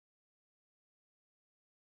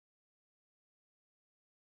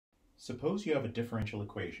Suppose you have a differential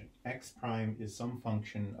equation. X prime is some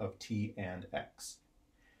function of t and x.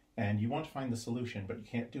 And you want to find the solution, but you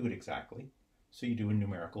can't do it exactly, so you do a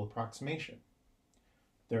numerical approximation.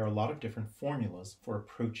 There are a lot of different formulas for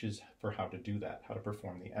approaches for how to do that, how to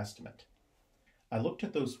perform the estimate. I looked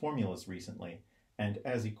at those formulas recently, and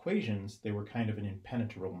as equations, they were kind of an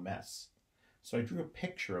impenetrable mess. So I drew a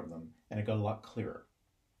picture of them, and it got a lot clearer.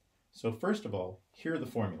 So first of all, here are the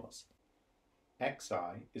formulas.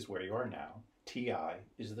 Xi is where you are now, Ti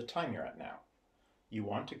is the time you're at now. You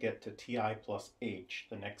want to get to Ti plus h,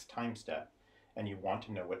 the next time step, and you want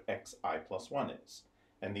to know what Xi plus 1 is.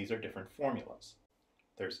 And these are different formulas.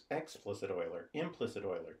 There's explicit Euler, implicit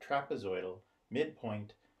Euler, trapezoidal,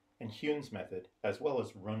 midpoint, and Heun's method, as well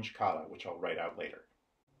as Runge-Kutta, which I'll write out later.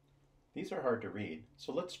 These are hard to read,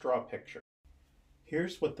 so let's draw a picture.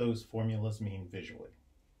 Here's what those formulas mean visually.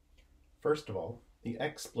 First of all, the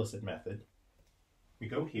explicit method, we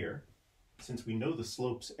go here. Since we know the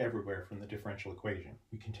slopes everywhere from the differential equation,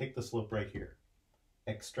 we can take the slope right here,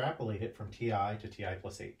 extrapolate it from Ti to Ti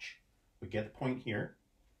plus h. We get the point here,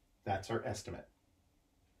 that's our estimate.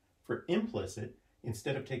 For implicit,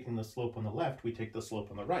 instead of taking the slope on the left, we take the slope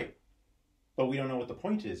on the right. But we don't know what the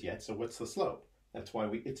point is yet, so what's the slope? That's why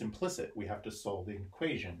it's implicit. We have to solve the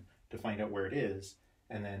equation to find out where it is,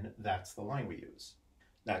 and then that's the line we use.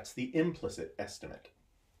 That's the implicit estimate.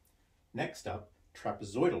 Next up,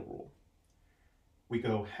 trapezoidal rule. We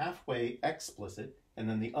go halfway explicit, and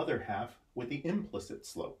then the other half with the implicit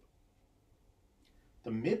slope.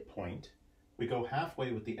 The midpoint, we go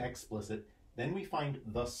halfway with the explicit, then we find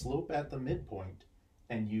the slope at the midpoint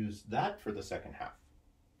and use that for the second half.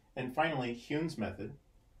 And finally, Heun's method,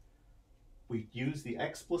 we use the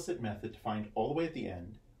explicit method to find all the way at the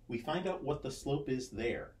end. We find out what the slope is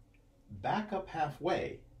there, back up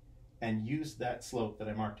halfway, and use that slope that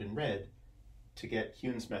I marked in red to get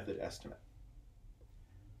Heun's method estimate.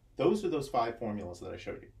 Those are those 5 formulas that I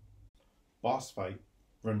showed you. Boss fight,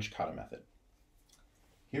 Runge-Kutta method.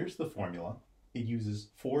 Here's the formula. It uses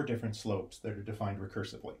 4 different slopes that are defined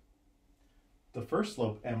recursively. The first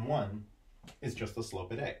slope, m1, is just the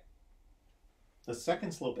slope at A. The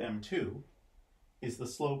second slope, m2, is the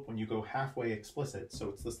slope when you go halfway explicit, so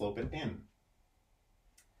it's the slope at M.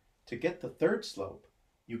 To get the third slope,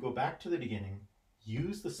 you go back to the beginning,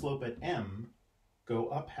 use the slope at M, go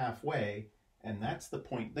up halfway, and that's the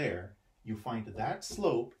point there. You find that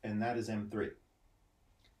slope, and that is M3.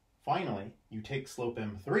 Finally, you take slope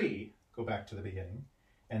M3, go back to the beginning,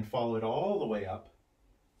 and follow it all the way up,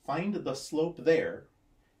 find the slope there,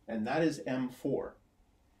 and that is M4.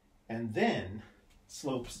 And then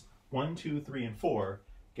slopes 1, 2, 3, and 4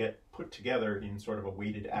 get put together in sort of a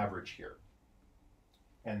weighted average here.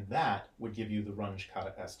 And that would give you the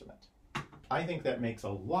Runge-Kutta estimate. I think that makes a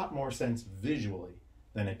lot more sense visually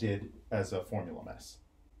than it did as a formula mess.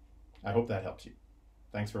 I hope that helps you.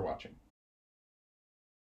 Thanks for watching.